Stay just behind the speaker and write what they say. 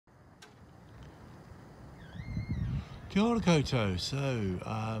Kia ora koutou. So,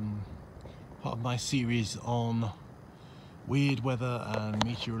 part of my series on weird weather and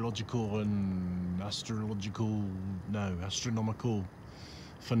meteorological and astronomical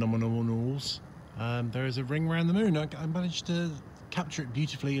phenomenals. There is a ring around the moon. I managed to capture it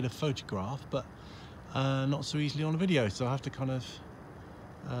beautifully in a photograph, but not so easily on a video. So I have to kind of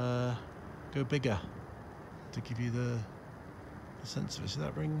go bigger to give you the sense of it. So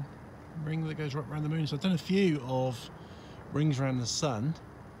that ring that goes right around the moon. So I've done a few of rings around the sun.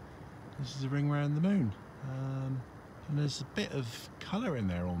 This is a ring around the moon, and there's a bit of colour in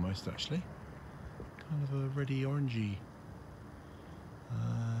there almost, actually, kind of a reddy orangey.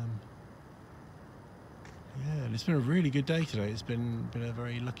 Yeah, and it's been a really good day today. It's been a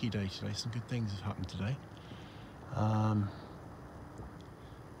very lucky day today. Some good things have happened today.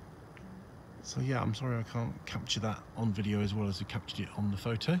 So yeah, I'm sorry I can't capture that on video as well as we captured it on the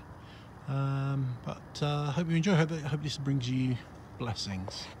photo. But I hope you enjoy. I hope this brings you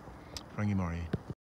blessings. Rangimarie.